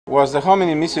Was the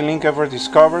hominid missing link ever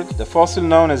discovered? The fossil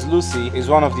known as Lucy is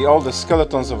one of the oldest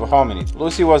skeletons of a hominid.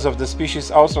 Lucy was of the species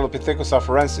Australopithecus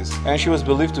afarensis, and she was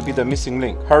believed to be the missing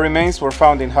link. Her remains were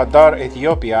found in Hadar,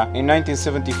 Ethiopia in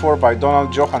 1974 by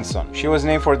Donald Johanson. She was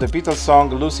named for the Beatles song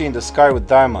Lucy in the Sky with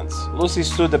Diamonds. Lucy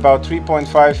stood about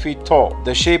 3.5 feet tall.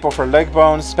 The shape of her leg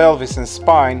bones, pelvis and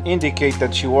spine indicate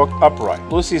that she walked upright.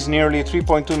 Lucy is nearly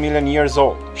 3.2 million years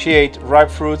old. She ate ripe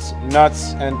fruits,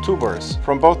 nuts and tubers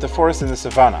from both the forest and the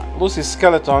savannah. Lucy's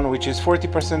skeleton, which is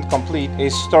 40% complete,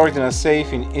 is stored in a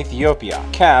safe in Ethiopia.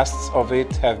 Casts of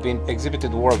it have been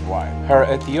exhibited worldwide.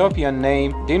 Her Ethiopian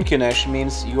name, Dinkinesh,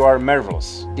 means you are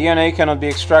marvelous. DNA cannot be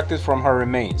extracted from her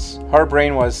remains. Her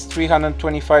brain was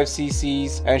 325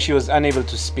 cc's and she was unable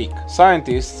to speak.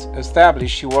 Scientists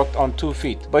established she walked on 2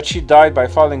 feet, but she died by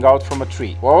falling out from a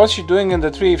tree. What was she doing in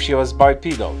the tree if she was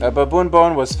bipedal? A baboon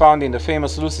bone was found in the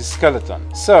famous Lucy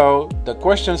skeleton. So, the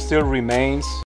question still remains,